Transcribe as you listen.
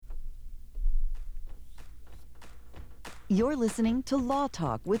You're listening to Law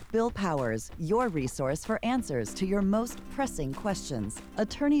Talk with Bill Powers, your resource for answers to your most pressing questions.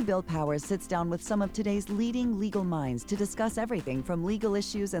 Attorney Bill Powers sits down with some of today's leading legal minds to discuss everything from legal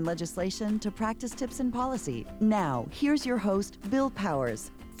issues and legislation to practice tips and policy. Now, here's your host, Bill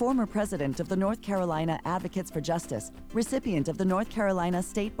Powers, former president of the North Carolina Advocates for Justice, recipient of the North Carolina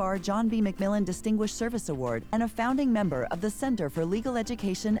State Bar John B. McMillan Distinguished Service Award, and a founding member of the Center for Legal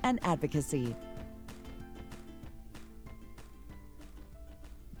Education and Advocacy.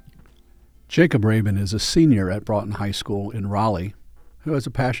 Jacob Rabin is a senior at Broughton High School in Raleigh who has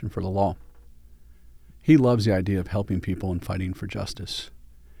a passion for the law. He loves the idea of helping people and fighting for justice.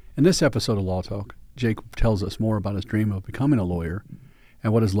 In this episode of Law Talk, Jacob tells us more about his dream of becoming a lawyer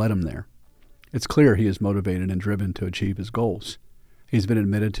and what has led him there. It's clear he is motivated and driven to achieve his goals. He's been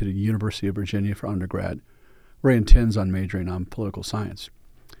admitted to the University of Virginia for undergrad, where he intends on majoring on political science.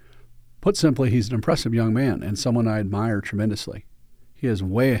 Put simply, he's an impressive young man and someone I admire tremendously. He is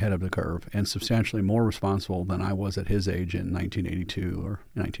way ahead of the curve and substantially more responsible than I was at his age in 1982 or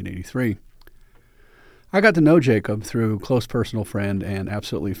 1983. I got to know Jacob through close personal friend and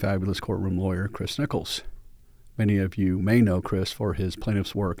absolutely fabulous courtroom lawyer, Chris Nichols. Many of you may know Chris for his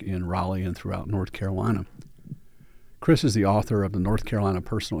plaintiff's work in Raleigh and throughout North Carolina. Chris is the author of the North Carolina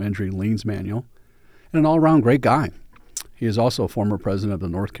Personal Injury Liens Manual and an all-around great guy. He is also a former president of the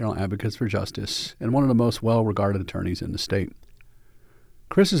North Carolina Advocates for Justice and one of the most well-regarded attorneys in the state.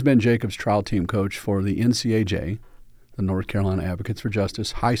 Chris has been Jacob's trial team coach for the NCAJ, the North Carolina Advocates for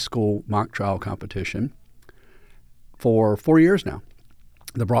Justice high school mock trial competition, for 4 years now.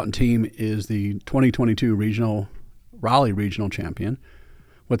 The Broughton team is the 2022 Raleigh Regional Champion,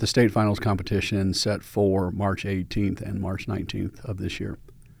 with the state finals competition set for March 18th and March 19th of this year.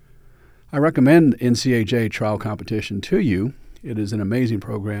 I recommend NCAJ trial competition to you. It is an amazing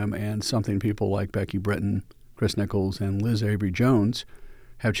program and something people like Becky Britton, Chris Nichols, and Liz Avery Jones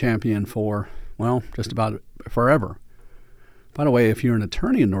have championed for, well, just about forever. By the way, if you're an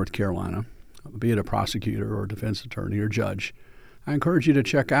attorney in North Carolina, be it a prosecutor or defense attorney or judge, I encourage you to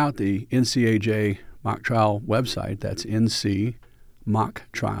check out the NCAJ mock trial website. That's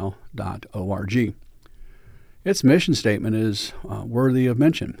ncmocktrial.org. Its mission statement is worthy of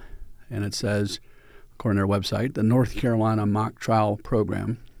mention, and it says, according to their website, the North Carolina Mock Trial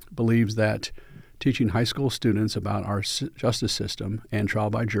Program believes that teaching high school students about our justice system and trial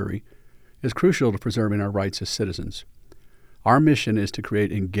by jury is crucial to preserving our rights as citizens. Our mission is to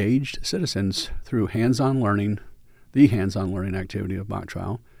create engaged citizens through the hands-on learning activity of mock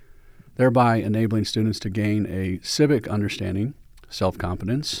trial, thereby enabling students to gain a civic understanding,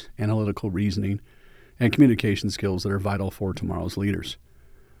 self-confidence, analytical reasoning, and communication skills that are vital for tomorrow's leaders.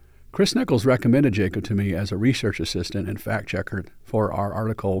 Chris Nichols recommended Jacob to me as a research assistant and fact-checker for our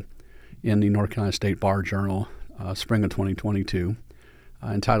article in the North Carolina State Bar Journal, spring of 2022,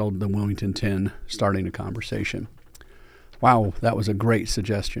 entitled The Wilmington 10, Starting a Conversation. Wow, that was a great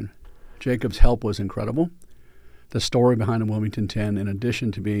suggestion. Jacob's help was incredible. The story behind the Wilmington 10, in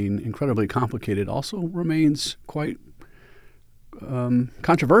addition to being incredibly complicated, also remains quite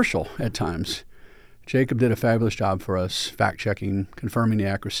controversial at times. Jacob did a fabulous job for us, fact-checking, confirming the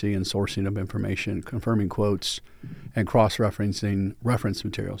accuracy and sourcing of information, confirming quotes, and cross-referencing reference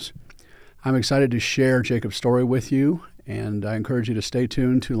materials. I'm excited to share Jacob's story with you, and I encourage you to stay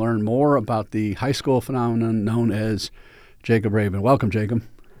tuned to learn more about the high school phenomenon known as Jacob Rabin. Welcome, Jacob.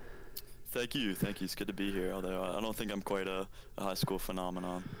 Thank you. It's good to be here, although I don't think I'm quite a high school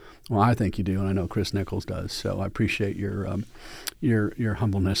phenomenon. Well, I think you do, and I know Chris Nichols does, so I appreciate your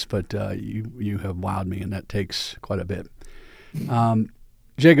humbleness, but you have wowed me, and that takes quite a bit.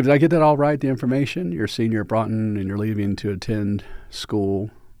 Jacob, did I get that all right, the information? You're a senior at Broughton, and you're leaving to attend school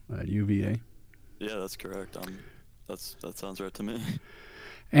at UVA? Yeah, that's correct. That sounds right to me.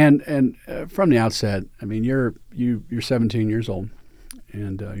 And from the outset, I mean, you're 17 years old,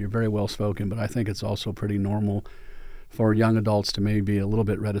 and you're very well spoken. But I think it's also pretty normal for young adults to maybe be a little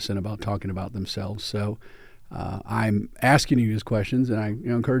bit reticent about talking about themselves. So I'm asking you these questions, and I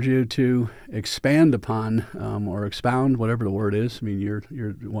encourage you to expand upon or expound, whatever the word is. I mean, you're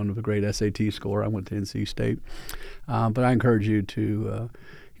one of a great SAT score. I went to NC State, but I encourage you to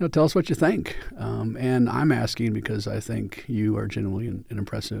tell us what you think. And I'm asking because I think you are genuinely an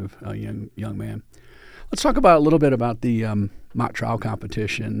impressive young man. Let's talk about a little bit about the mock trial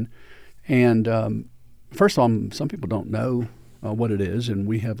competition. And first of all, some people don't know what it is, and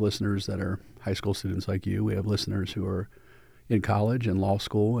we have listeners that are high school students like you. We have listeners who are in college and law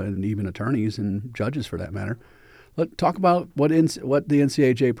school and even attorneys and judges for that matter. Let's talk about what the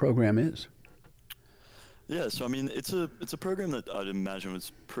NCAJ program is. Yeah, so I mean, it's a program that I'd imagine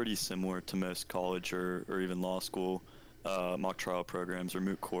was pretty similar to most college or even law school mock trial programs or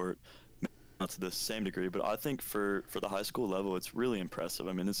moot court, not to the same degree, but I think for the high school level, it's really impressive.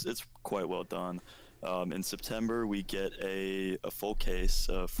 I mean, it's quite well done. In September, we get a full case,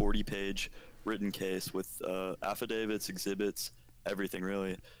 a 40-page written case with affidavits, exhibits, everything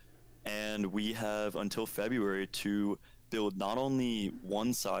really. And we have until February to build not only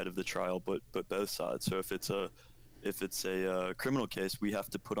one side of the trial, but both sides. So if it's a criminal case, we have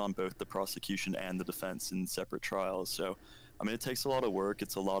to put on both the prosecution and the defense in separate trials. So, I mean, it takes a lot of work.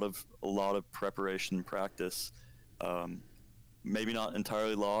 It's a lot of preparation and practice. Maybe not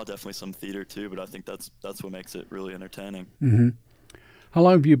entirely law, definitely some theater too, but I think that's what makes it really entertaining. Mm-hmm. How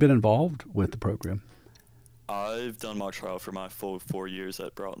long have you been involved with the program? I've done mock trial for my full 4 years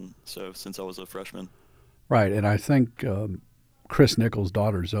at Broughton, so since I was a freshman. Right, and I think Chris Nichols'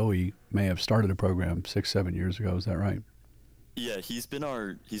 daughter Zoe may have started a program 6-7 years ago. Is that right? Yeah, he's been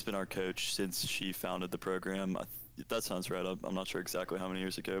our coach since she founded the program. That sounds right. I'm not sure exactly how many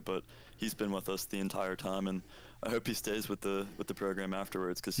years ago, but he's been with us the entire time, and I hope he stays with the program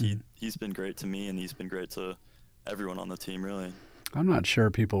afterwards because he's been great to me and he's been great to everyone on the team, really. I'm not sure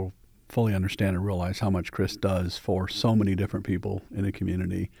people fully understand and realize how much Chris does for so many different people in the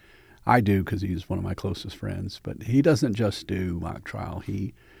community. I do because he's one of my closest friends, but he doesn't just do mock trial.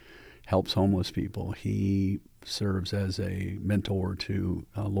 He helps homeless people. He serves as a mentor to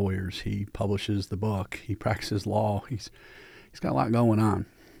lawyers. He publishes the book. He practices law. He's got a lot going on,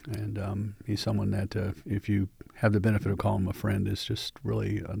 and he's someone that if you have the benefit of calling him a friend, is just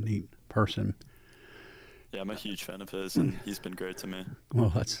really a neat person. Yeah, I'm a huge fan of his, and he's been great to me.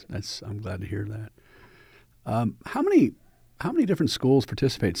 Well, that's I'm glad to hear that. How many different schools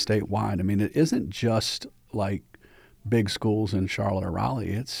participate statewide? I mean, it isn't just like big schools in Charlotte or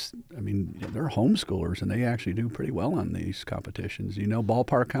Raleigh. They're homeschoolers, and they actually do pretty well on these competitions. Do you know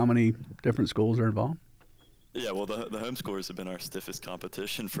ballpark how many different schools are involved? Yeah, well, the homeschoolers have been our stiffest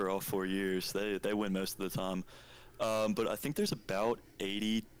competition for all 4 years. They win most of the time. But I think there's about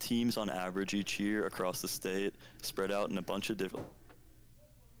 80 teams on average each year across the state, spread out in a bunch of different,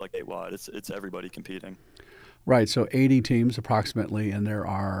 like statewide. It's everybody competing. Right, so 80 teams approximately, and there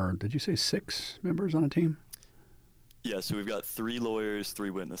are, did you say 6 members on a team? Yeah, so we've got 3 lawyers, 3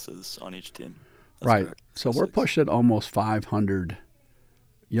 witnesses on each team. That's right, correct. so we're pushing almost 500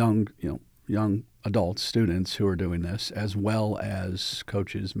 young adults, students who are doing this, as well as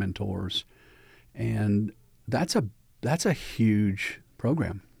coaches, mentors, and that's a huge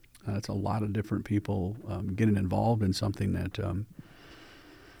program. That's a lot of different people getting involved in something that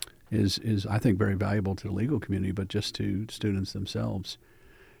is I think very valuable to the legal community, but just to students themselves.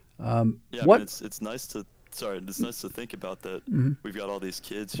 Yeah, it's nice to think about that. Mm-hmm. We've got all these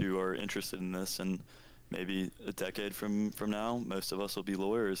kids who are interested in this, and maybe a decade from now, most of us will be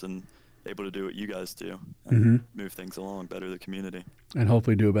lawyers and able to do what you guys do and move things along, better the community, and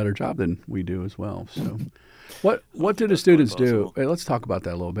hopefully do a better job than we do as well. So, what do the students do? Hey, let's talk about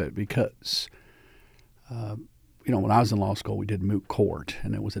that a little bit because, when I was in law school, we did moot court,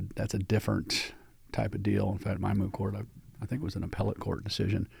 and that's a different type of deal. In fact, my moot court, I think it was an appellate court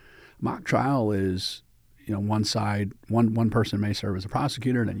decision. Mock trial is, one side, one person may serve as a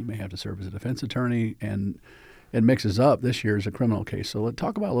prosecutor, then you may have to serve as a defense attorney, and it mixes up. This year is a criminal case. So let's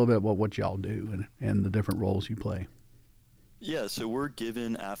talk about a little bit about what y'all do and the different roles you play. Yeah, so we're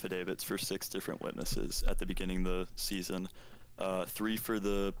given affidavits for 6 different witnesses at the beginning of the season, 3 for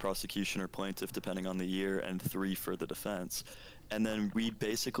the prosecution or plaintiff, depending on the year, and 3 for the defense. And then we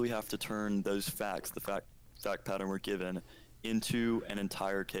basically have to turn those facts, the fact pattern we're given, into an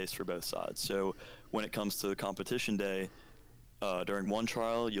entire case for both sides. So when it comes to competition day, during one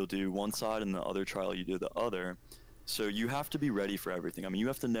trial, you'll do one side, and the other trial, you do the other. So you have to be ready for everything. I mean, you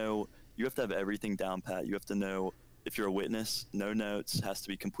have to have everything down pat. You have to know if you're a witness, no notes, has to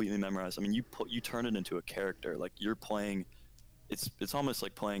be completely memorized. I mean, you turn it into a character. Like you're playing, it's almost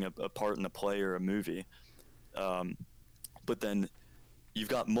like playing a part in a play or a movie. But then you've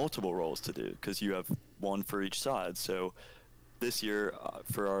got multiple roles to do because you have one for each side. So this year,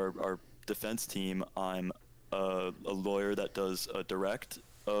 for our defense team, I'm a lawyer that does a direct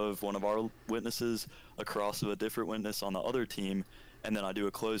of one of our witnesses, a cross of a different witness on the other team, and then I do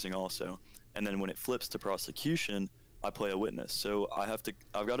a closing also. And then when it flips to prosecution, I play a witness. So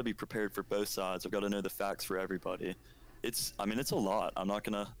I've got to be prepared for both sides. I've got to know the facts for everybody. It's a lot. I'm not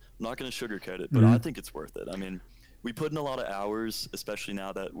gonna sugarcoat it, but I think it's worth it. I mean, we put in a lot of hours, especially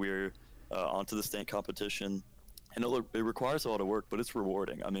now that we're onto the state competition, and it requires a lot of work, but it's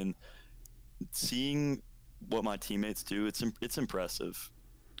rewarding. I mean, seeing what my teammates do, it's impressive.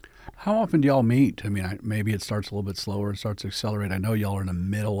 How often do y'all meet? I mean, maybe it starts a little bit slower, it starts to accelerate. I know y'all are in the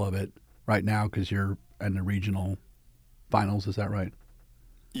middle of it right now because you're in the regional finals. Is that right?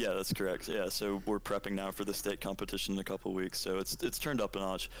 Yeah, that's correct. Yeah, so we're prepping now for the state competition in a couple weeks, so it's turned up a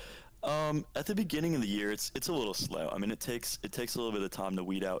notch. At the beginning of the year, it's a little slow. I mean, it takes a little bit of time to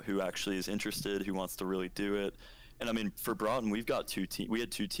weed out who actually is interested, who wants to really do it. And I mean, for Broughton, we've got we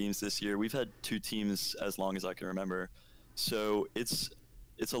had two teams this year. We've had two teams as long as I can remember. So it's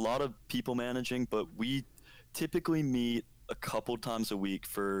a lot of people managing, but we typically meet a couple times a week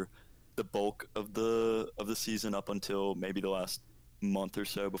for the bulk of the season up until maybe the last month or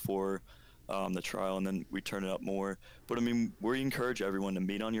so before the trial, and then we turn it up more. But I mean, we encourage everyone to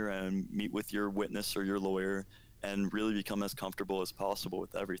meet on your own, meet with your witness or your lawyer, and really become as comfortable as possible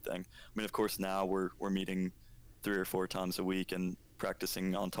with everything. I mean, of course, now we're meeting 3 or 4 times a week and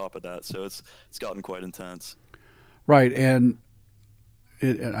practicing on top of that, so it's gotten quite intense. Right, and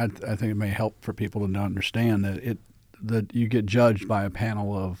I think it may help for people to understand that you get judged by a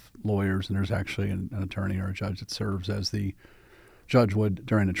panel of lawyers, and there's actually an attorney or a judge that serves as the judge would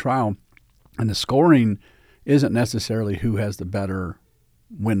during a trial. And the scoring isn't necessarily who has the better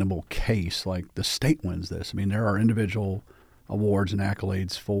winnable case, like the state wins this. I mean, there are individual awards and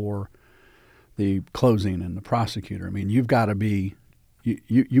accolades for the closing and the prosecutor. I mean, you've got to be,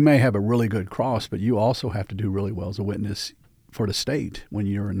 you may have a really good cross, but you also have to do really well as a witness for the state when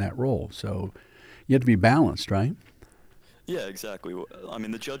you're in that role. So you have to be balanced, right? Yeah, exactly. I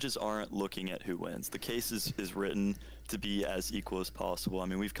mean, the judges aren't looking at who wins. The case is written to be as equal as possible. I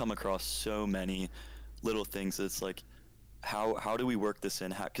mean, we've come across so many little things that's like, how do we work this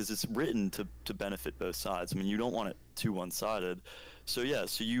in? Because it's written to benefit both sides. I mean, you don't want it too one-sided. So yeah,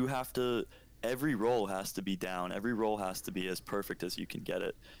 so you have to, every role has to be down. Every role has to be as perfect as you can get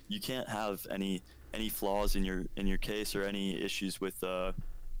it. You can't have any flaws in your case or any issues with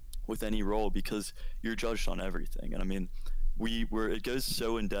any role, because you're judged on everything. And I mean, it goes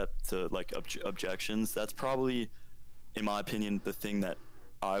so in depth to like objections. That's probably, in my opinion, the thing that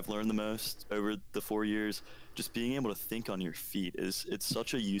I've learned the most over the 4 years. Just being able to think on your feet it's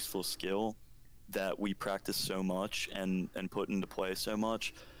such a useful skill that we practice so much and put into play so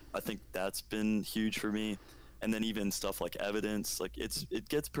much. I think that's been huge for me. And then even stuff like evidence, like it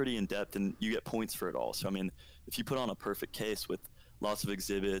gets pretty in depth, and you get points for it all. So I mean, if you put on a perfect case with lots of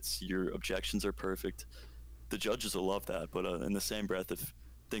exhibits, your objections are perfect, the judges will love that. But in the same breath, if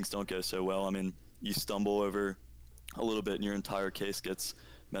things don't go so well, I mean, you stumble over a little bit and your entire case gets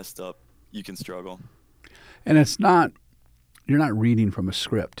messed up, you can struggle. And you're not reading from a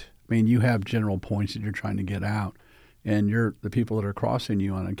script. I mean, you have general points that you're trying to get out, and the people that are crossing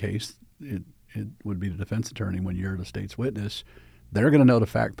you on a case, it would be the defense attorney when you're the state's witness. They're going to know the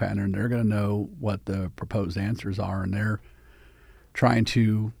fact pattern. They're going to know what the proposed answers are, and they're trying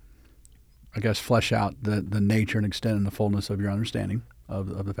to, I guess, flesh out the nature and extent and the fullness of your understanding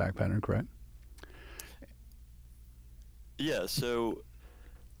of the fact pattern, correct? Yeah, so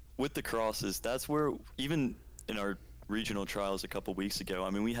with the crosses, that's where, even in our regional trials a couple weeks ago,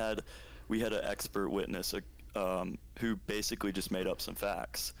 I mean, we had an expert witness who basically just made up some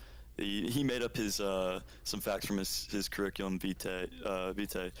facts. He made up some facts from his curriculum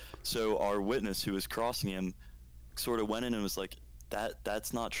vitae. So our witness who was crossing him sort of went in and was like,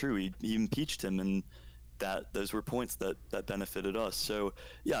 that's not true. He impeached him, and those were points that benefited us. So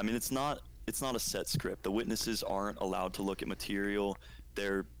yeah, I mean, it's not a set script. The witnesses aren't allowed to look at material.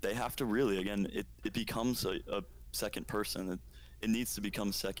 They have to really, again, it becomes a second person. It needs to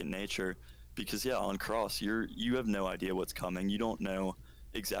become second nature, because yeah, on cross you have no idea what's coming. You don't know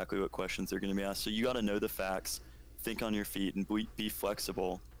exactly what questions are going to be asked. So you got to know the facts, think on your feet, and be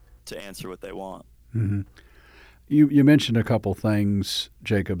flexible to answer what they want. Mm-hmm. You mentioned a couple things,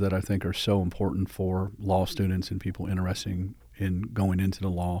 Jacob, that I think are so important for law students and people interested in going into the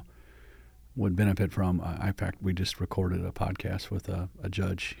law would benefit from. In fact, we just recorded a podcast with a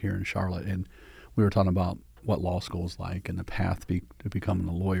judge here in Charlotte, and we were talking about what law school is like and the path to becoming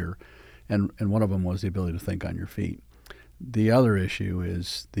a lawyer. And one of them was the ability to think on your feet. The other issue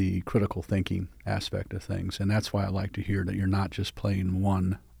is the critical thinking aspect of things, and that's why I like to hear that you're not just playing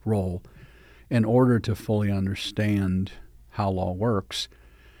one role. In order to fully understand how law works,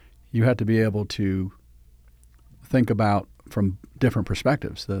 you have to be able to think about from different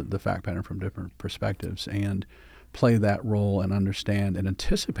perspectives, the fact pattern from different perspectives, and play that role and understand and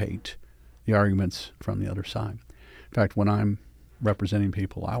anticipate the arguments from the other side. In fact, when I'm representing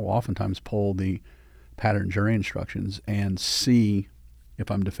people, I will oftentimes pull the pattern jury instructions and see,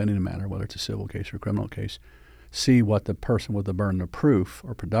 if I'm defending a matter, whether it's a civil case or a criminal case, see what the person with the burden of proof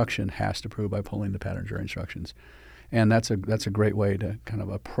or production has to prove by pulling the pattern jury instructions. And that's a great way to kind of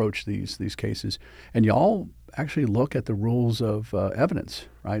approach these cases. And y'all actually look at the rules of evidence,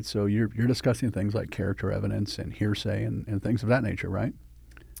 right? So you're discussing things like character evidence and hearsay and things of that nature, right?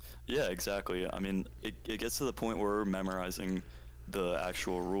 Yeah, exactly. I mean, it gets to the point where we're memorizing the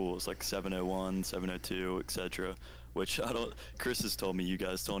actual rules, like 701, 702, etc., which Chris has told me you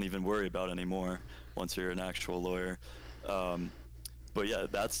guys don't even worry about anymore once you're an actual lawyer. But yeah,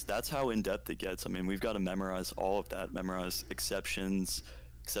 that's how in-depth it gets. I mean, we've got to memorize all of that, memorize exceptions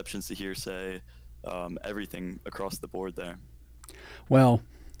to hearsay, everything across the board there. Well,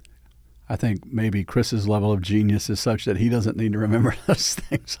 I think maybe Chris's level of genius is such that he doesn't need to remember those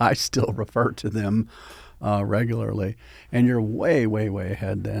things. I still refer to them regularly. And you're way, way, way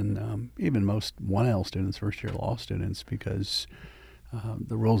ahead than even most 1L students, first-year law students, because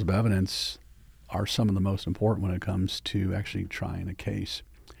the rules of evidence are some of the most important when it comes to actually trying a case.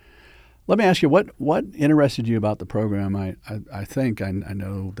 Let me ask you, what interested you about the program? I think I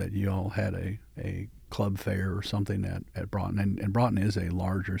know that you all had a club fair or something at Broughton, and Broughton is a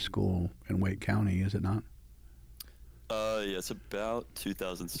larger school in Wake County, is it not? Yeah, it's about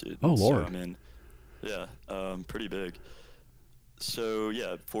 2,000 students. Oh, Lord. So, I mean, yeah, pretty big. So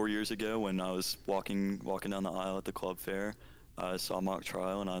yeah, 4 years ago when I was walking down the aisle at the club fair, I saw a mock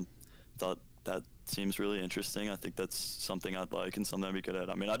trial and I thought that seems really interesting. I think that's something I'd like and something I'd be good at.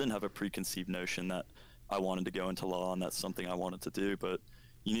 I mean, I didn't have a preconceived notion that I wanted to go into law and that's something I wanted to do, but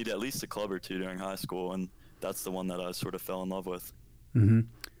you need at least a club or two during high school, and that's the one that I sort of fell in love with. Mm-hmm. Do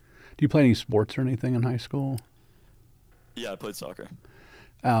you play any sports or anything in high school? Yeah, I played soccer.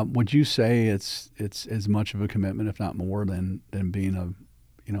 Would you say it's as much of a commitment, if not more, than being a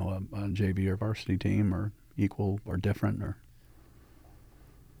JV or varsity team, or equal or different, or?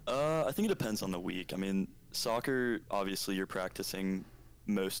 I think it depends on the week. I mean, soccer, obviously you're practicing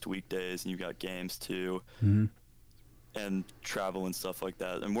most weekdays and you've got games too, Mm-hmm. and travel and stuff like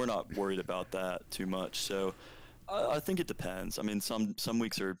that. And we're not worried about that too much. So I think it depends. I mean, some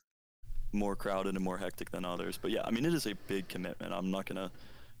weeks are more crowded and more hectic than others. But yeah, I mean, it is a big commitment. I'm not going to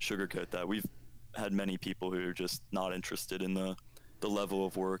sugarcoat that. We've had many people who are just not interested in the level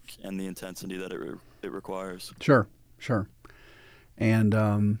of work and the intensity that it requires. Sure.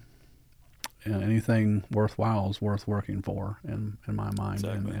 And anything worthwhile is worth working for, in my mind.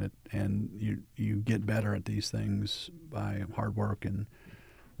 Exactly. And you get better at these things by hard work and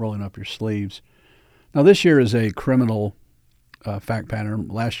rolling up your sleeves. Now, this year is a criminal fact pattern.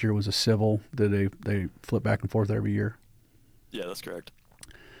 Last year was a civil. Did they flip back and forth every year? Yeah, that's correct.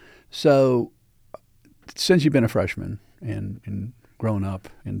 So, since you've been a freshman and grown up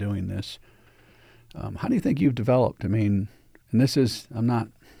in doing this, how do you think you've developed? I mean, and this is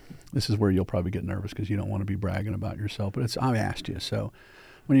where you'll probably get nervous because you don't want to be bragging about yourself, but I've asked you. So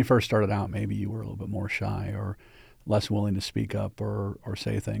when you first started out, maybe you were a little bit more shy or less willing to speak up or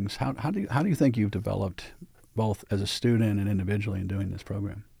say things. How do you think you've developed both as a student and individually in doing this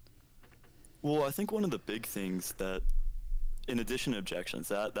program? Well, I think one of the big things that, in addition to objections,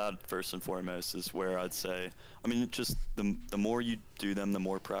 that first and foremost is where I'd say, I mean, just the more you do them, the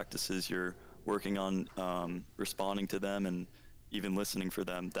more practices you're working on responding to them and even listening for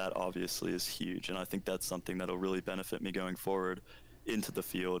them. That obviously is huge, and I think that's something that'll really benefit me going forward into the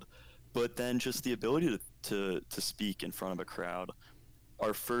field. But then just the ability to speak in front of a crowd.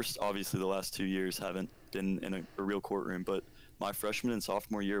 Our first, obviously the last 2 years haven't been in a real courtroom, but my freshman and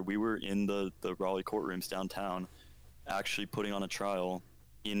sophomore year, we were in the Raleigh courtrooms downtown actually putting on a trial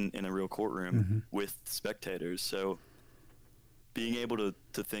in a real courtroom Mm-hmm. with spectators. So being able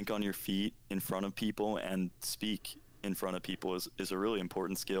to think on your feet in front of people and speak in front of people is a really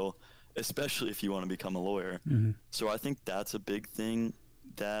important skill, especially if you want to become a lawyer. Mm-hmm. So I think that's a big thing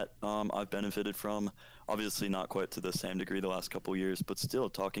that I've benefited from. Obviously not quite to the same degree the last couple of years, but still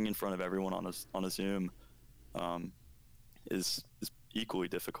talking in front of everyone on a Zoom is equally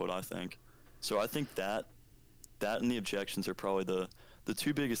difficult, I think. So I think that and the objections are probably the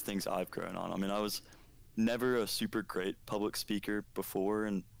two biggest things I've grown on. I mean, I was never a super great public speaker before,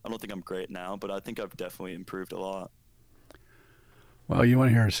 and I don't think I'm great now, but I think I've definitely improved a lot. Well, you want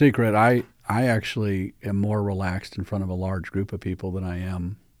to hear a secret? I actually am more relaxed in front of a large group of people than I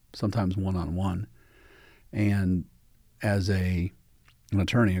am sometimes one-on-one. And as an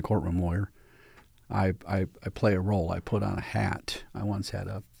attorney, a courtroom lawyer, I play a role. I put on a hat. I once had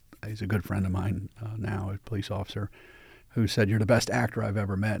he's a good friend of mine now, a police officer, who said, "You're the best actor I've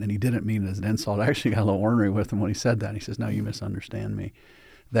ever met." And he didn't mean it as an insult. I actually got a little ornery with him when he said that. He says, "No, you misunderstand me.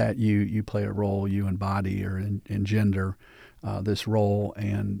 That you play a role, you embody or engender this role,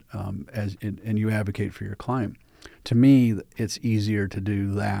 and you advocate for your client." To me, it's easier to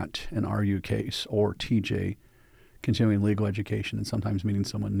do that and argue a case or teach a continuing legal education and sometimes meeting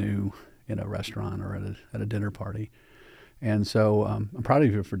someone new in a restaurant or at a dinner party. And so I'm proud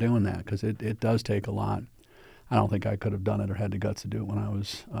of you for doing that, because it does take a lot. I don't think I could have done it or had the guts to do it when I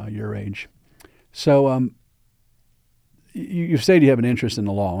was your age. So you've said you have an interest in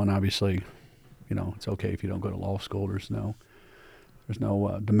the law, and obviously, it's okay if you don't go to law school. There's no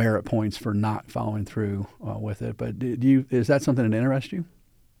demerit points for not following through with it. But is that something that interests you?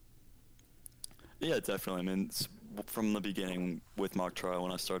 Yeah, definitely. I mean, from the beginning with mock trial,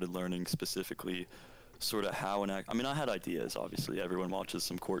 when I started learning specifically sort of how I had ideas, obviously. Everyone watches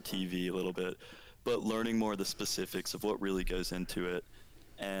some court TV a little bit, but learning more of the specifics of what really goes into it,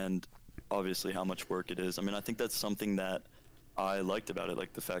 and obviously how much work it is. I mean, I think that's something that I liked about it,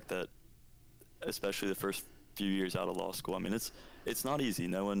 like the fact that, especially the first few years out of law school, I mean, it's not easy.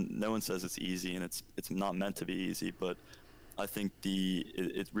 No one says it's easy, and it's not meant to be easy, but I think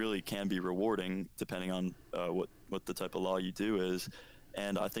it really can be rewarding depending on what the type of law you do is.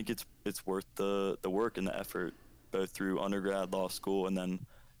 And I think it's worth the work and the effort, both through undergrad, law school, and then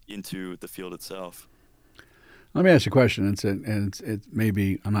into the field itself. Let me ask you a question. It's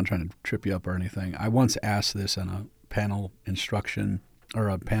maybe, I'm not trying to trip you up or anything. I once asked this in a panel instruction, or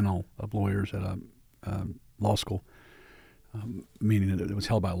a panel of lawyers at a law school, meaning that it was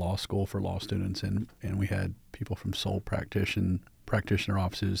held by a law school for law students, and we had people from sole practitioner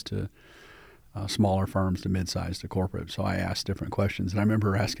offices to smaller firms to mid-sized to corporate. So I asked different questions, and I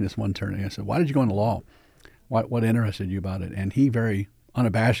remember asking this one attorney, I said, "Why did you go into law? What interested you about it?" And he very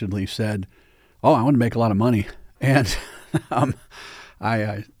unabashedly said, "Oh, I want to make a lot of money." And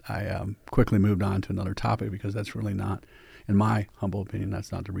I quickly moved on to another topic, because that's really not, in my humble opinion,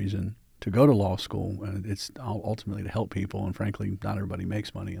 that's not the reason to go to law school. And it's ultimately to help people, and frankly, not everybody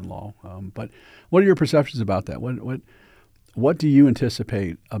makes money in law. But what are your perceptions about that? What do you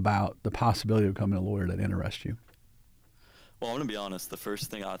anticipate about the possibility of becoming a lawyer that interests you? Well, I'm going to be honest. The first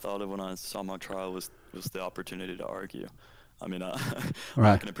thing I thought of when I saw my trial was the opportunity to argue. I mean, I'm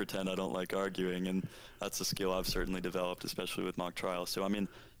not going to pretend I don't like arguing, and that's a skill I've certainly developed, especially with mock trial. So, I mean,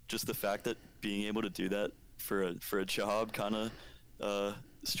 just the fact that being able to do that for a job kind of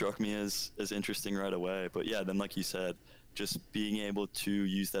struck me as interesting right away. But yeah, then like you said, just being able to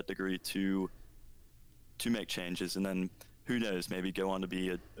use that degree to make changes, and then who knows, maybe go on to be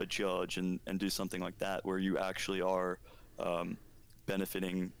a judge and do something like that, where you actually are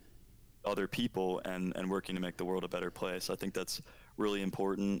benefiting other people and working to make the world a better place. I think that's really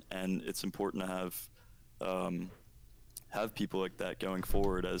important, and it's important to have people like that going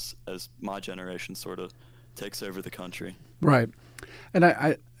forward as my generation sort of takes over the country. Right.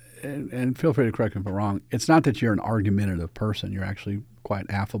 And and feel free to correct me if I'm wrong. It's not that you're an argumentative person. You're actually quite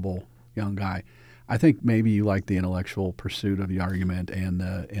affable young guy. I think maybe you like the intellectual pursuit of the argument and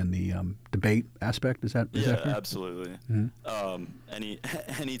the debate aspect. Is that fair? Absolutely. Mm-hmm.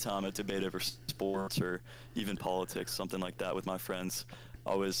 Any time a debate over sports or even politics, something like that with my friends,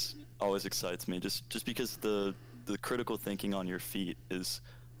 always excites me. Just because the critical thinking on your feet that's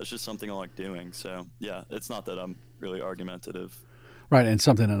just something I like doing. So yeah, it's not that I'm really argumentative. Right, and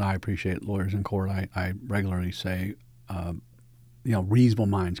something that I appreciate lawyers in court. I regularly say, reasonable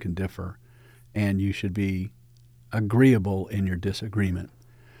minds can differ, and you should be agreeable in your disagreement.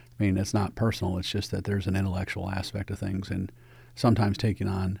 I mean, it's not personal. It's just that there's an intellectual aspect of things, and sometimes taking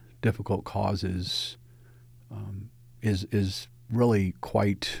on difficult causes is really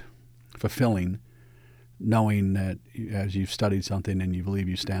quite fulfilling, knowing that as you've studied something and you believe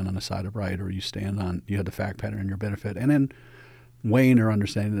you stand on the side of right, or you have the fact pattern in your benefit, and then weighing or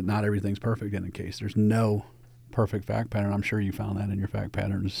understanding that not everything's perfect in a case. There's no perfect fact pattern. I'm sure you found that in your fact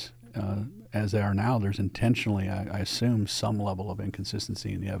patterns as they are now. There's intentionally, I assume, some level of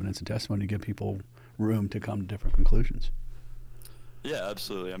inconsistency in the evidence and testimony to give people room to come to different conclusions. Yeah,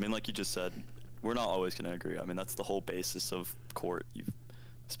 absolutely. I mean, like you just said, we're not always going to agree. I mean, that's the whole basis of court,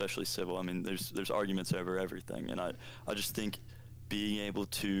 especially civil. I mean, there's arguments over everything, and I just think being able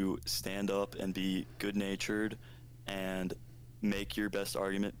to stand up and be good-natured and make your best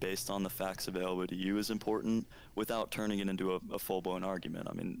argument based on the facts available to you is important, without turning it into a full-blown argument.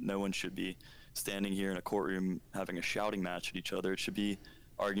 I mean, no one should be standing here in a courtroom having a shouting match at each other. It should be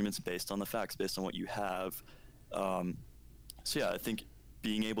arguments based on the facts, based on what you have. So yeah, I think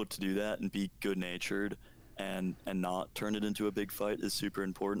being able to do that and be good-natured and not turn it into a big fight is super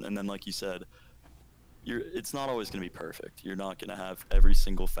important. And then, like you said, it's not always going to be perfect. You're not going to have every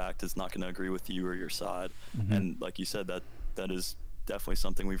single fact is not going to agree with you or your side. Mm-hmm. And like you said, that is definitely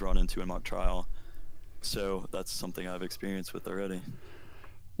something we've run into in mock trial. So that's something I've experienced with already.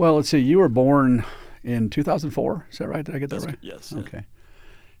 Well, let's see. You were born in 2004. Is that right? Did I get that right? Yes. Okay.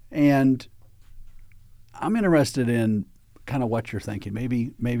 And I'm interested in kind of what you're thinking.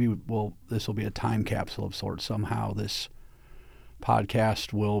 Maybe this will be a time capsule of sorts. Somehow this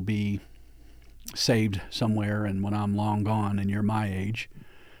podcast will be saved somewhere, and when I'm long gone and you're my age,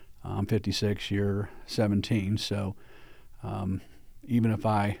 I'm 56, you're 17, so even if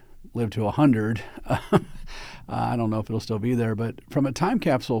I live to 100, I don't know if it'll still be there. But from a time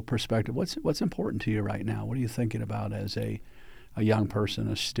capsule perspective, what's important to you right now? What are you thinking about as a young person,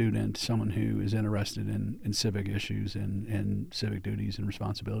 a student, someone who is interested in civic issues and civic duties and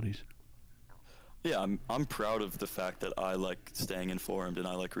responsibilities? Yeah, I'm proud of the fact that I like staying informed and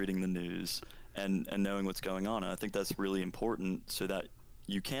I like reading the news and knowing what's going on. And I think that's really important so that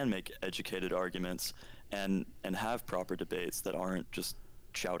you can make educated arguments and have proper debates that aren't just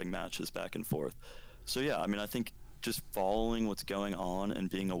shouting matches back and forth. So yeah, I mean, I think just following what's going on and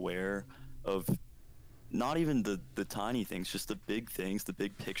being aware of not even the tiny things, just the big things, the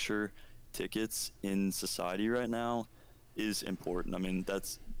big picture tickets in society right now is important. I mean,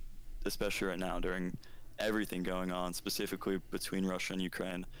 that's especially right now during everything going on, specifically between Russia and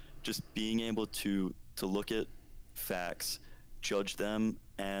Ukraine, just being able to look at facts, judge them,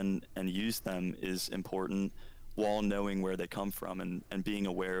 and use them is important while knowing where they come from and being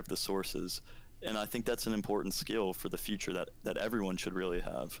aware of the sources. And I think that's an important skill for the future that everyone should really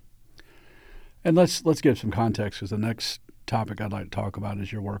have. And let's give some context, because the next topic I'd like to talk about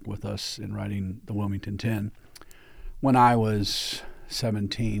is your work with us in writing the Wilmington 10. When I was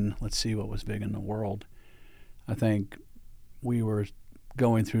 17, let's see what was big in the world. I think we were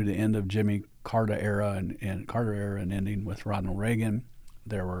going through the end of Jimmy Carter era and ending with Ronald Reagan.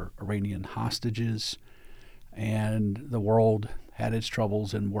 There were Iranian hostages, and the world had its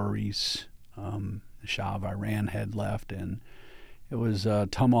troubles and worries. The Shah of Iran had left, and it was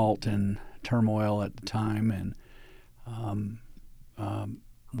tumult and turmoil at the time. And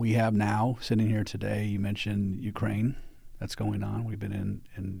we have now, sitting here today, you mentioned Ukraine. That's going on. We've been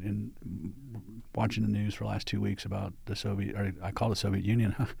in watching the news for the last 2 weeks about the Soviet, or I call it Soviet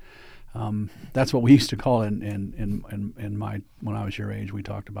Union. That's what we used to call it when I was your age. We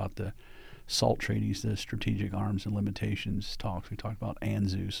talked about the SALT treaties, the strategic arms and limitations talks. We talked about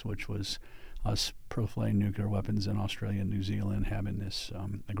ANZUS, which was us proliferating nuclear weapons in Australia and New Zealand, having this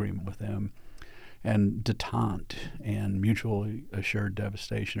agreement with them, and detente and mutually assured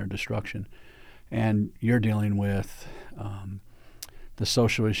devastation or destruction. And you're dealing with the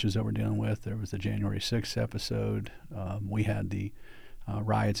social issues that we're dealing with. There was the January 6th episode. We had the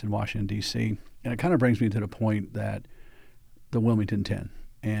riots in Washington, D.C. And it kind of brings me to the point that the Wilmington 10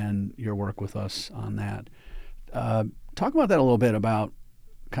 and your work with us on that. Talk about that a little bit, about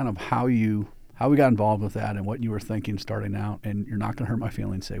kind of how we got involved with that and what you were thinking starting out. And you're not going to hurt my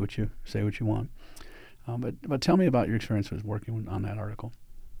feelings. Say what you want. But tell me about your experience with working on that article.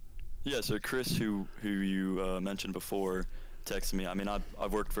 Yeah, so Chris, who you mentioned before, texted me. I mean,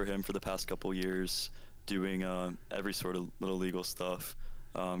 I've worked for him for the past couple years, doing every sort of little legal stuff,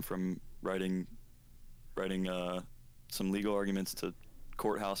 from writing some legal arguments to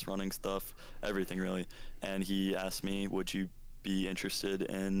courthouse running stuff, everything really. And he asked me, would you be interested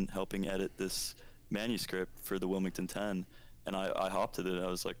in helping edit this manuscript for the Wilmington 10? And I hopped at it. I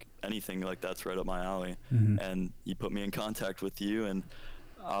was like, anything like that's right up my alley. Mm-hmm. And he put me in contact with you, and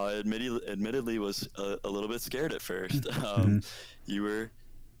I admittedly was a little bit scared at first. Mm-hmm.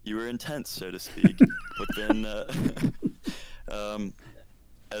 You were intense, so to speak. But then,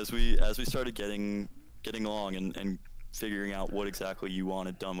 as we started getting along and figuring out what exactly you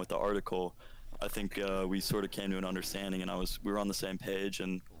wanted done with the article, I think we sort of came to an understanding, and we were on the same page.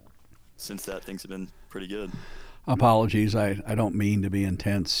 And since that, things have been pretty good. Apologies, I don't mean to be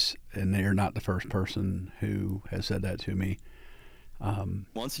intense, and you're not the first person who has said that to me.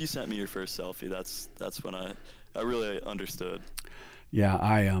 Once you sent me your first selfie, that's when I really understood. Yeah,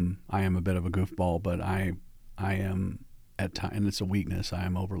 I am a bit of a goofball, but I am at times, and it's a weakness. I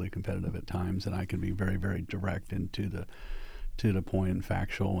am overly competitive at times, and I can be very, very direct and to the point and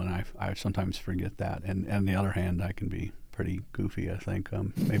factual, and I sometimes forget that. And on the other hand, I can be pretty goofy. I think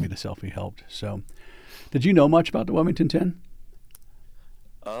maybe the selfie helped. So, did you know much about the Wilmington 10?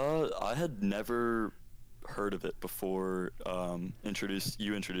 I had never heard of it before you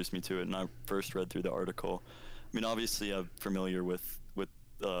introduced me to it, and I first read through the article. I mean, obviously I'm familiar with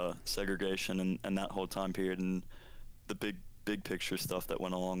segregation and that whole time period and the big picture stuff that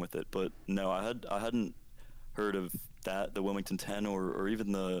went along with it, but no, I hadn't heard of that, the Wilmington 10, or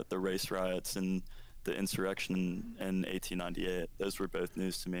even the race riots and the insurrection in 1898. Those were both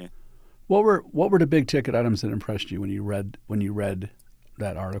news to me. What were the big ticket items that impressed you when you read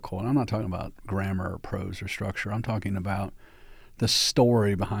that article? And I'm not talking about grammar or prose or structure. I'm talking about the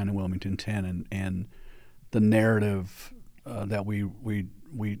story behind the Wilmington 10 and the narrative that we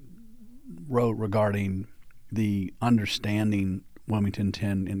wrote regarding the understanding Wilmington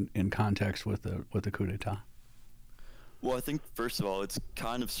 10 in context with the coup d'état? Well, I think first of all, it's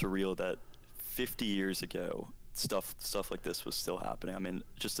kind of surreal that 50 years ago, stuff like this was still happening. I mean,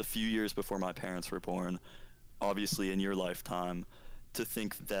 just a few years before my parents were born, obviously in your lifetime, to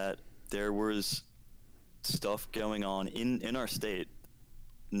think that there was stuff going on in our state,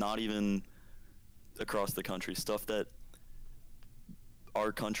 not even across the country, stuff that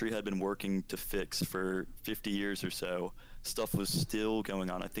our country had been working to fix for 50 years or so, stuff was still going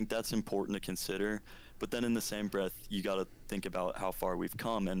on. I think that's important to consider. But then in the same breath, you got to think about how far we've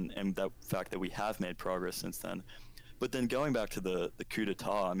come and that fact that we have made progress since then. But then going back to the coup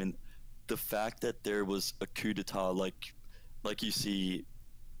d'etat, I mean, the fact that there was a coup d'etat like you see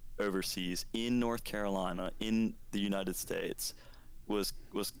overseas in North Carolina, in the United States, was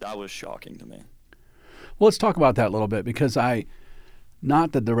shocking to me. Well, let's talk about that a little bit, because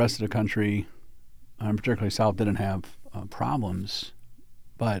not that the rest of the country, particularly South, didn't have problems,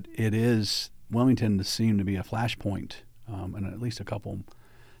 but Wilmington seemed to be a flashpoint in at least a couple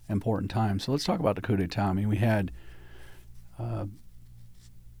important times. So let's talk about the coup d'etat. I mean, we had,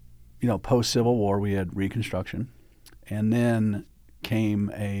 post-Civil War, we had Reconstruction, and then came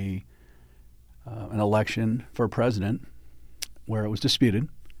an election for president where it was disputed,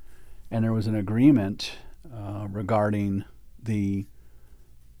 and there was an agreement regarding the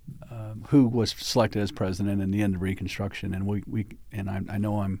who was selected as president in the end of Reconstruction. And I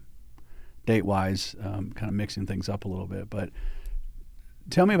know I'm date-wise kind of mixing things up a little bit, but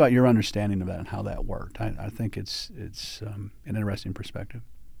tell me about your understanding of that and how that worked. I think it's an interesting perspective.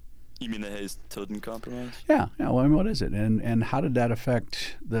 You mean the Hayes-Tilden Compromise? Yeah. Well, I mean, what is it, and how did that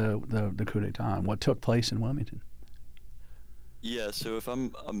affect the coup d'état and what took place in Wilmington? Yeah. So if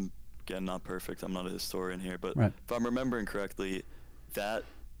I'm again not perfect, I'm not a historian here, but right. If I'm remembering correctly, that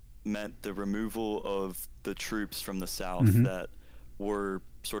meant the removal of the troops from the South mm-hmm. that were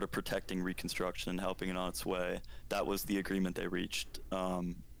sort of protecting Reconstruction and helping it on its way. That was the agreement they reached.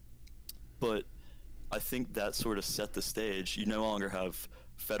 But I think that sort of set the stage. You no longer have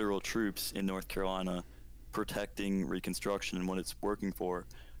federal troops in North Carolina protecting Reconstruction and what it's working for.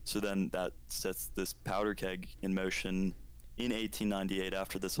 So then that sets this powder keg in motion in 1898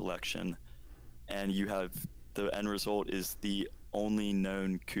 after this election. And you have the end result is the only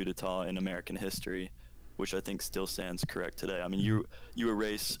known coup d'etat in American history, which I think still stands correct today. I mean, you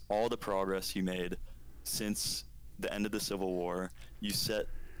erase all the progress you made since the end of the Civil War. You set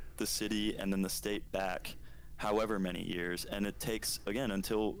the city and then the state back however many years, and it takes, again,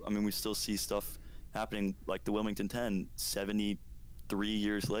 until, I mean, we still see stuff happening like the Wilmington 10 73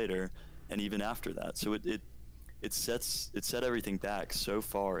 years later, and even after that. So it set everything back so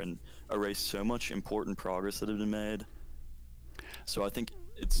far and erased so much important progress that had been made. So I think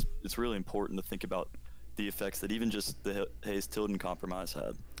it's really important to think about the effects that even just the Hayes-Tilden Compromise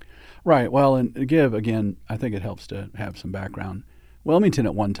had. Right. Well, and again, I think it helps to have some background. Wilmington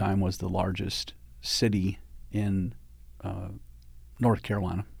at one time was the largest city in North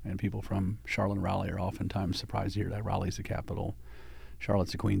Carolina, and people from Charlotte and Raleigh are oftentimes surprised to hear that Raleigh's the capital.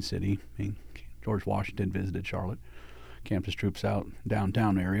 Charlotte's the Queen City. I mean, George Washington visited Charlotte, camped his troops out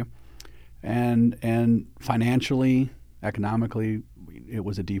downtown area, and financially, economically, it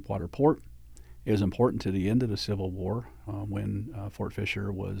was a deep water port. It was important to the end of the Civil War when Fort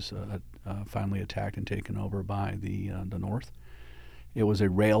Fisher was finally attacked and taken over by the North. It was a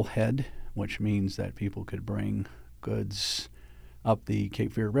railhead, which means that people could bring goods up the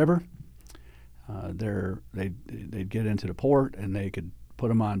Cape Fear River. They'd get into the port and they could put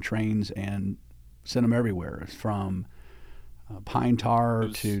them on trains and send them everywhere, from pine tar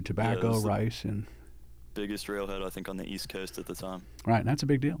to tobacco, rice, and biggest railhead I think on the East Coast at the time. Right, and that's a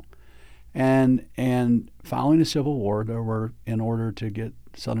big deal. And following the Civil War, there were, in order to get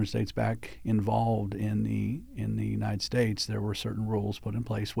Southern states back involved in the United States, there were certain rules put in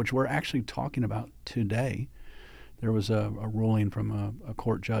place, which we're actually talking about today. There was a ruling from a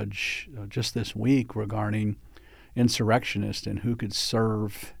court judge just this week regarding insurrectionists and who could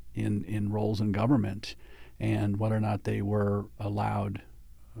serve in roles in government and whether or not they were allowed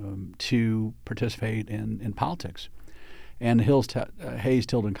to participate in politics. And the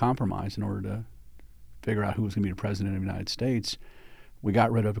Hayes-Tilden Compromise, in order to figure out who was going to be the president of the United States, we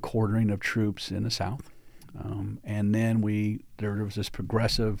got rid of a quartering of troops in the South. And then there was this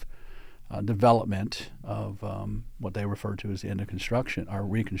progressive development of what they refer to as the end of construction, or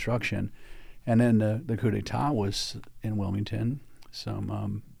Reconstruction. And then the coup d'etat was in Wilmington.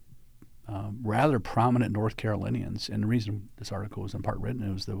 Some rather prominent North Carolinians. And the reason this article was in part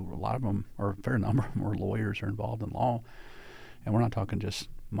written was that a lot of them, or a fair number of them, were lawyers or involved in law. And we're not talking just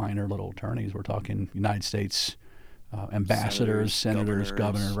minor little attorneys. We're talking United States ambassadors, senators,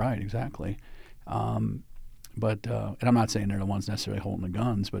 governors. Right, exactly. And I'm not saying they're the ones necessarily holding the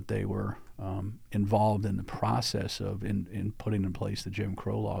guns, but they were involved in the process of in putting in place the Jim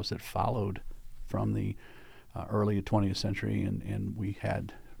Crow laws that followed from the early 20th century, and we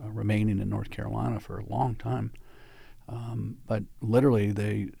had remaining in North Carolina for a long time. But literally,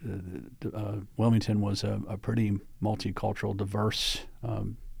 Wilmington was a pretty multicultural, diverse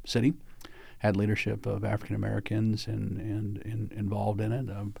city. Had leadership of African Americans and involved in it,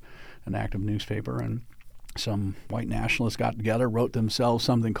 an active newspaper, and some white nationalists got together, wrote themselves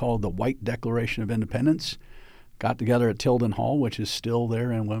something called the White Declaration of Independence, got together at Tilden Hall, which is still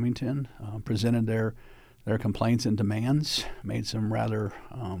there in Wilmington, presented their complaints and demands, made some rather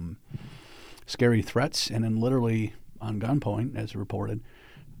scary threats, and then literally on gunpoint, as reported,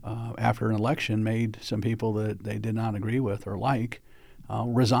 after an election, made some people that they did not agree with or like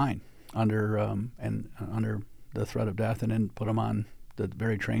resign under the threat of death, and then put them on the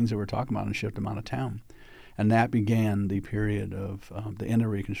very trains that we're talking about and shipped them out of town. And that began the period of the end of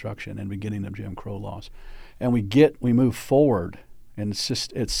Reconstruction and beginning of Jim Crow laws. And we move forward, and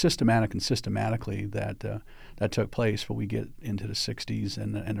it's systematic and systematically that took place. But we get into the 60s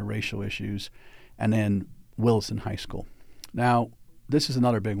and the racial issues, and then Williston High School. Now, this is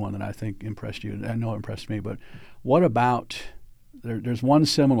another big one that I think impressed you. I know it impressed me, but what about there's one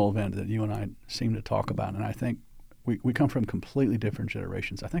seminal event that you and I seem to talk about, and I think we come from completely different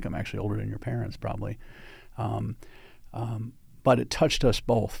generations. I think I'm actually older than your parents, probably. But it touched us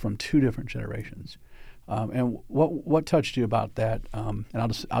both from two different generations. And what touched you about that? And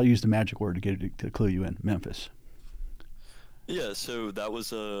I'll use the magic word to clue you in. Memphis. Yeah, so that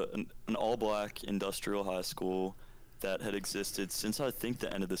was an all-black industrial high school that had existed since I think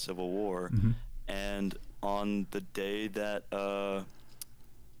the end of the Civil War. Mm-hmm. And on the day that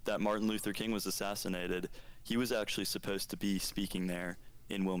that Martin Luther King was assassinated, he was actually supposed to be speaking there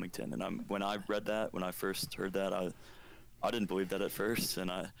in Wilmington. And when I read that, when I first heard that, I didn't believe that at first, and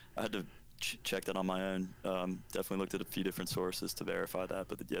I had to check that on my own. Definitely looked at a few different sources to verify that.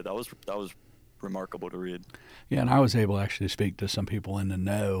 But yeah, that was remarkable to read. Yeah, and I was able actually to speak to some people in the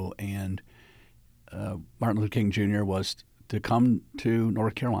know, and Martin Luther King Jr. was to come to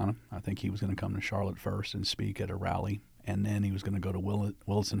North Carolina. I think he was going to come to Charlotte first and speak at a rally, and then he was going to go to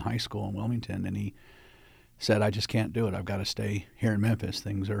Williston High School in Wilmington, and he said, I just can't do it. I've got to stay here in Memphis.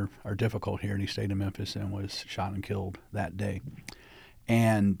 Things are difficult here. And he stayed in Memphis and was shot and killed that day.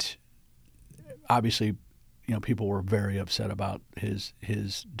 And obviously, people were very upset about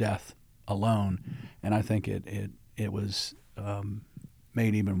his death alone. And I think it was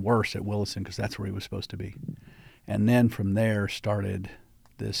made even worse at Williston because that's where he was supposed to be. And then from there started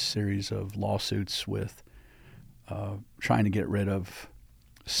this series of lawsuits with trying to get rid of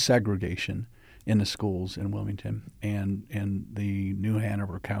segregation in the schools in Wilmington, and the New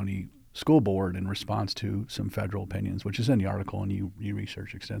Hanover County School Board, in response to some federal opinions, which is in the article and you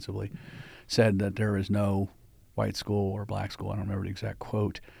research extensively, said that there is no white school or black school. I don't remember the exact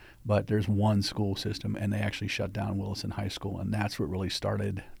quote, but there's one school system, and they actually shut down Williston High School, and that's what really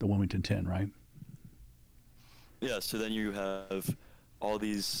started the Wilmington 10, right? Yeah, so then you have all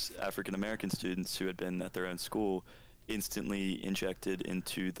these African American students who had been at their own school instantly injected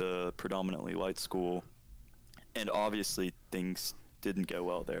into the predominantly white school, and obviously things didn't go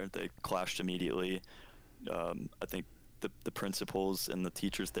well there. They clashed immediately. I think the principals and the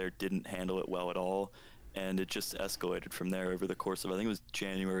teachers there didn't handle it well at all, and it just escalated from there over the course of, I think it was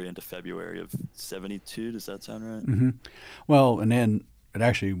January into February of 72. Does that sound right? Mm-hmm. Well, and then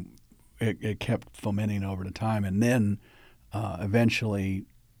it kept fomenting over the time, and then eventually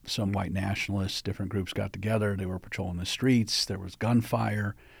some white nationalists, different groups got together. They were patrolling the streets. There was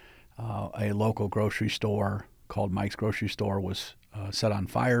gunfire. A local grocery store called Mike's Grocery Store was set on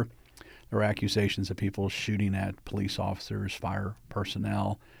fire. There were accusations of people shooting at police officers, fire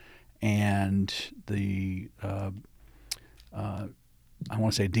personnel, and the I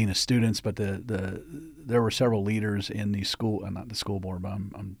want to say dean of students, but there were several leaders in the school, not the school board, but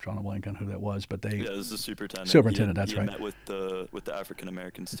I'm drawing a blank on who that was. But it was the superintendent. Superintendent, that's right. He met with the African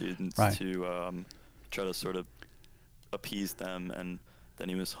American students to try to sort of appease them, and then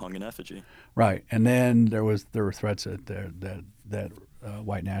he was hung in effigy. Right, and then there were threats that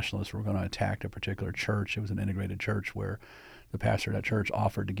white nationalists were going to attack a particular church. It was an integrated church where the pastor of that church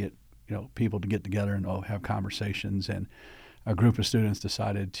offered to get people to get together and have conversations, and a group of students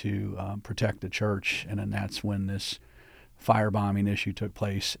decided to protect the church, and then that's when this firebombing issue took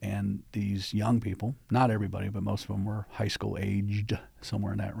place, and these young people, not everybody, but most of them were high school aged,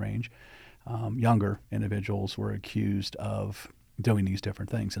 somewhere in that range, younger individuals were accused of doing these different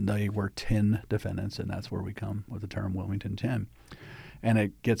things. And they were 10 defendants, and that's where we come with the term Wilmington 10. And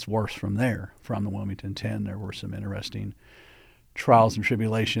it gets worse from there. From the Wilmington 10, there were some interesting trials and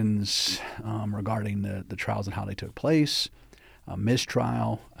tribulations regarding the trials and how they took place, a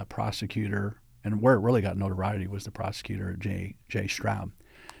mistrial, a prosecutor, and where it really got notoriety was the prosecutor, Jay Straub.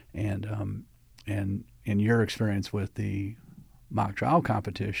 And in your experience with the mock trial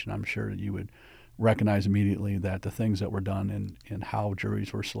competition, I'm sure that you would recognize immediately that the things that were done and how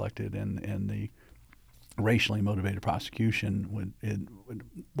juries were selected and the racially motivated prosecution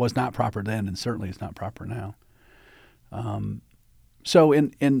was not proper then, and certainly is not proper now. So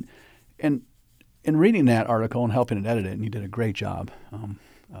in reading that article and helping it edit it, and you did a great job.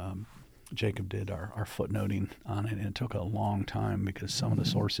 Jacob did our footnoting on it, and it took a long time because some of the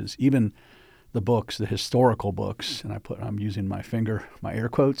sources, even the books, the historical books, and I'm using my air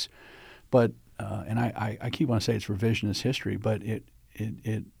quotes, but and I keep wanting to say it's revisionist history, but it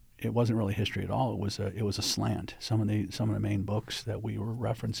wasn't really history at all. It was a slant. Some of the main books that we were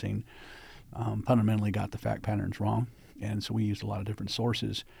referencing fundamentally got the fact patterns wrong, and so we used a lot of different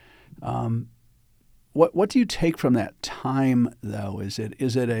sources. What do you take from that time, though? Is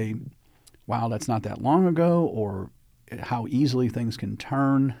it a wow, that's not that long ago, or how easily things can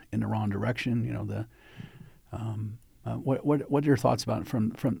turn in the wrong direction? What are your thoughts about it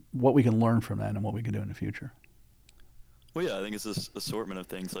from what we can learn from that and what we can do in the future? Well, yeah, I think it's this assortment of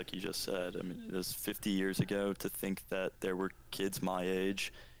things like you just said. I mean, it was 50 years ago to think that there were kids my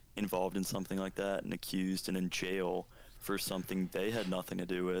age involved in something like that and accused and in jail for something they had nothing to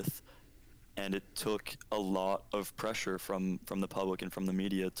do with. And it took a lot of pressure from the public and from the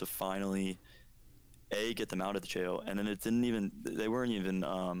media to finally, get them out of the jail. And then they weren't even,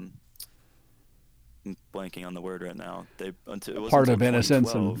 I'm blanking on the word right now. It wasn't part of until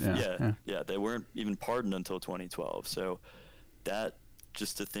innocence. 2012. Yeah, they weren't even pardoned until 2012. So that,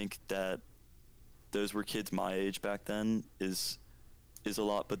 just to think that those were kids my age back then is a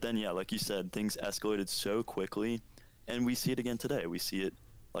lot. But then, yeah, like you said, things escalated so quickly, and we see it again today. We see it,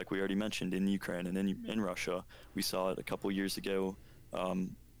 like we already mentioned, in Ukraine and in Russia. We saw it a couple years ago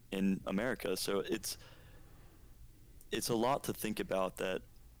in America. So it's a lot to think about. That,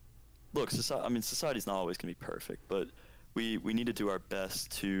 look, society's not always going to be perfect, but we need to do our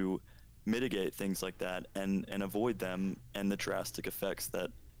best to mitigate things like that and avoid them and the drastic effects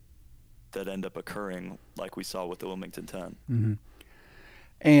that end up occurring, like we saw with the Wilmington 10. Mm-hmm.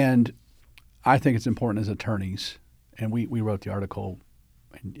 And I think it's important as attorneys, and we wrote the article,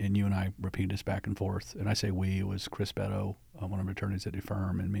 and you and I repeat this back and forth. And I say we, it was Chris Beto, one of the attorneys at the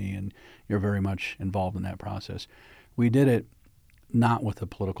firm, and me, and you're very much involved in that process. We did it not with a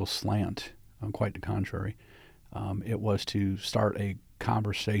political slant, quite the contrary. It was to start a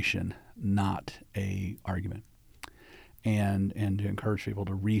conversation, not a argument, and to encourage people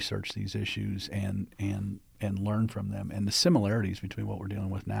to research these issues and learn from them. And the similarities between what we're dealing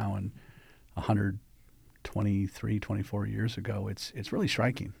with now and 123, 24 years ago, it's really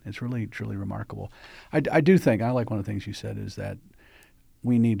striking. It's really, truly remarkable. I do think, I like one of the things you said, is that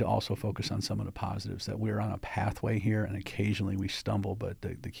we need to also focus on some of the positives, that we're on a pathway here, and occasionally we stumble, but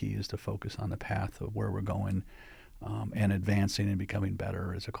the key is to focus on the path of where we're going and advancing and becoming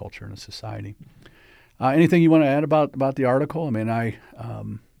better as a culture and a society. Anything you want to add about the article? I mean,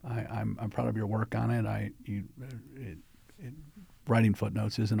 I'm proud of your work on it. Writing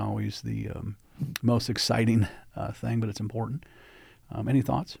footnotes isn't always the most exciting thing, but it's important. Any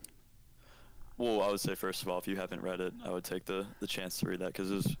thoughts? Well, I would say, first of all, if you haven't read it, I would take the chance to read that,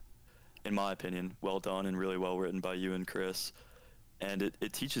 because it was, in my opinion, well done and really well written by you and Chris. And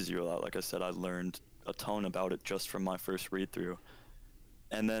it teaches you a lot. Like I said, I learned a ton about it just from my first read through.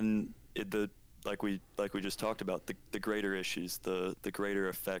 And then like we just talked about, the greater issues, the greater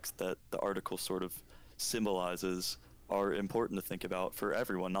effects that the article sort of symbolizes are important to think about for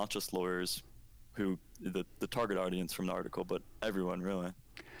everyone, not just lawyers, who the target audience from the article, but everyone, really.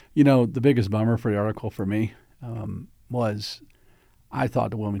 You know, the biggest bummer for the article for me was I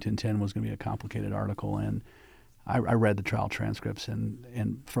thought the Wilmington 10 was going to be a complicated article, and I read the trial transcripts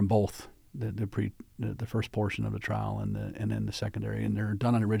and from both the first portion of the trial and then the secondary, and they're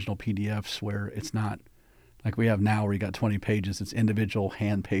done on original PDFs where it's not like we have now where you got 20 pages. It's individual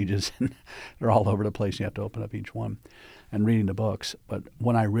hand pages, and they're all over the place. You have to open up each one and reading the books. But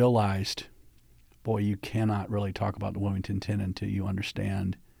when I realized, boy, you cannot really talk about the Wilmington 10 until you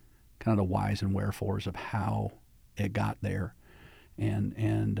understand kind of the whys and wherefores of how it got there.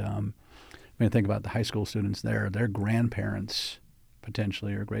 And I mean, think about the high school students there. Their grandparents,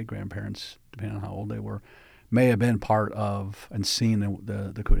 potentially, or great-grandparents, depending on how old they were, may have been part of and seen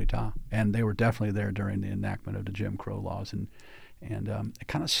the coup d'etat. And they were definitely there during the enactment of the Jim Crow laws. And it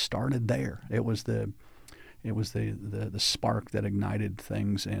kind of started there. It was the spark that ignited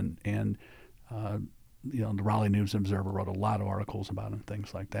things. And the Raleigh News Observer wrote a lot of articles about it and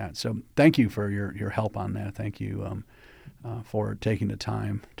things like that. So thank you for your help on that. Thank you for taking the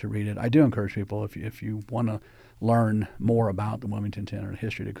time to read it. I do encourage people, if you want to learn more about the Wilmington 10 or the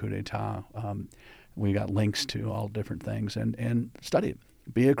history of the coup d'etat, we got links to all different things, and study it.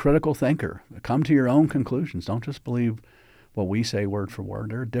 Be a critical thinker. Come to your own conclusions. Don't just believe what we say word for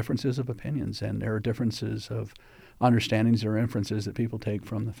word. There are differences of opinions, and there are differences of understandings or inferences that people take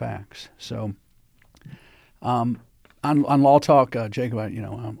from the facts. So on Law Talk, Jacob, I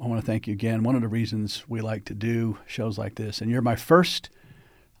want to thank you again. One of the reasons we like to do shows like this, and you're my first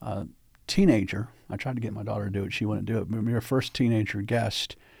teenager. I tried to get my daughter to do it. She wouldn't do it. You're your first teenager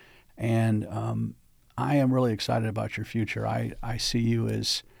guest, and I am really excited about your future. I see you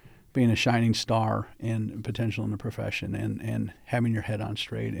as being a shining star and potential in the profession, and having your head on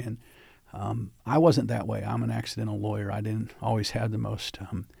straight. And I wasn't that way. I'm an accidental lawyer. I didn't always have the most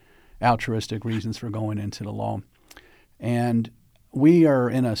altruistic reasons for going into the law. And we are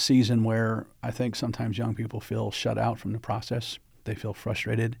in a season where I think sometimes young people feel shut out from the process. They feel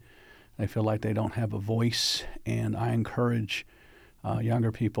frustrated. They feel like they don't have a voice. And I encourage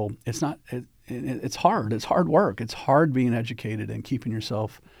younger people. It's hard. It's hard work. It's hard being educated and keeping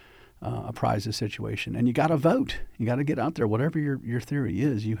yourself apprised of the situation. And you got to vote. You got to get out there. Whatever your theory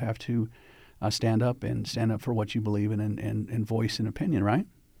is, you have to stand up for what you believe in and voice an opinion, right?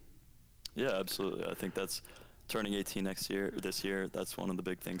 Yeah, absolutely. I think that's turning 18 this year. That's one of the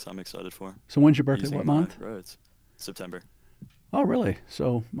big things I'm excited for. So when's your birthday? Using What month? Roads. September. Oh, really?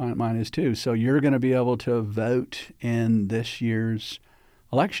 So mine is too. So you're going to be able to vote in this year's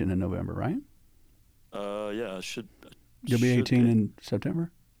election in November, right? Yeah, should. You'll be 18 in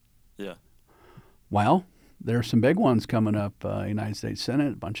September? Yeah. Well, there are some big ones coming up. United States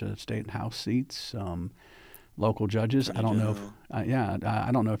Senate, a bunch of state and House seats, local judges. I don't know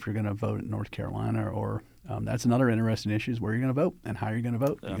if you're going to vote in North Carolina or that's another interesting issue is where you're going to vote and how you're going to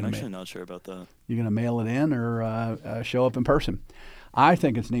vote. Yeah, I'm actually not sure about that. You're going to mail it in or show up in person. I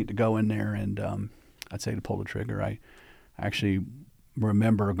think it's neat to go in there and I'd say to pull the trigger. I actually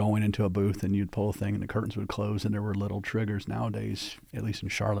remember going into a booth and you'd pull a thing and the curtains would close and there were little triggers. Nowadays, at least in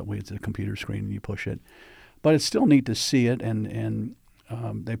Charlotte, it's a computer screen and you push it. But it's still neat to see it and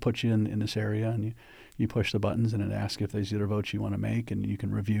they put you in this area and you push the buttons and it asks if there's either votes you want to make and you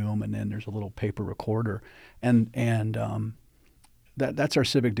can review them, and then there's a little paper recorder. And that's our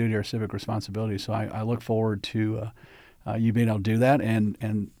civic duty, our civic responsibility. So I look forward to you being able to do that.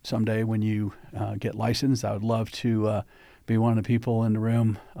 And someday when you get licensed, I would love to be one of the people in the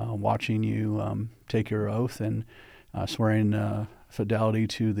room watching you take your oath and swearing fidelity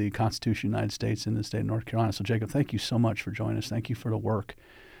to the Constitution of the United States and the state of North Carolina. So Jacob, thank you so much for joining us. Thank you for the work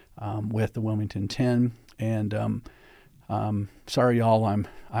with the Wilmington 10. And sorry, y'all,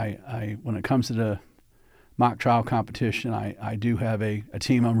 I when it comes to the mock trial competition, I do have a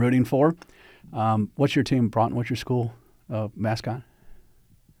team I'm rooting for. What's your team, Broughton? What's your school mascot?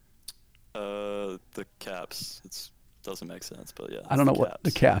 The Caps. It doesn't make sense, but yeah. I don't know what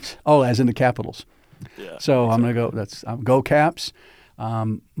the Caps. Oh, as in the Capitals. Yeah. So I'm gonna go. Go Caps.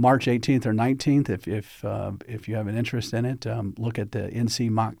 March 18th or 19th. If you have an interest in it, look at the NC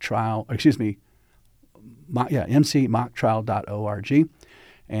Mock Trial. Excuse me. ncmocktrial.org.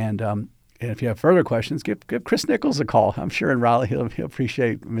 And if you have further questions, give Chris Nichols a call. I'm sure in Raleigh he'll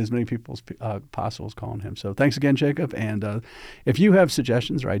appreciate as many people as possible as calling him. So thanks again, Jacob. And if you have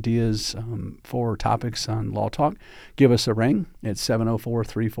suggestions or ideas for topics on Law Talk, give us a ring. It's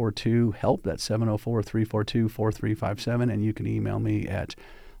 704-342-HELP. That's 704-342-4357. And you can email me at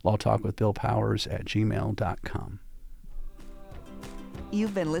lawtalkwithbillpowers@gmail.com.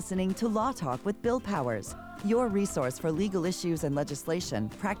 You've been listening to Law Talk with Bill Powers, your resource for legal issues and legislation,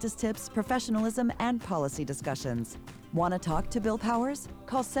 practice tips, professionalism, and policy discussions. Want to talk to Bill Powers?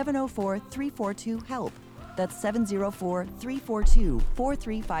 Call 704-342-HELP. That's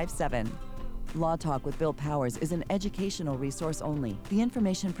 704-342-4357. Law Talk with Bill Powers is an educational resource only. The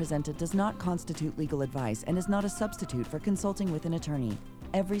information presented does not constitute legal advice and is not a substitute for consulting with an attorney.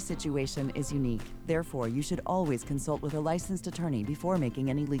 Every situation is unique. Therefore, you should always consult with a licensed attorney before making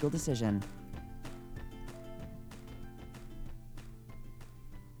any legal decision.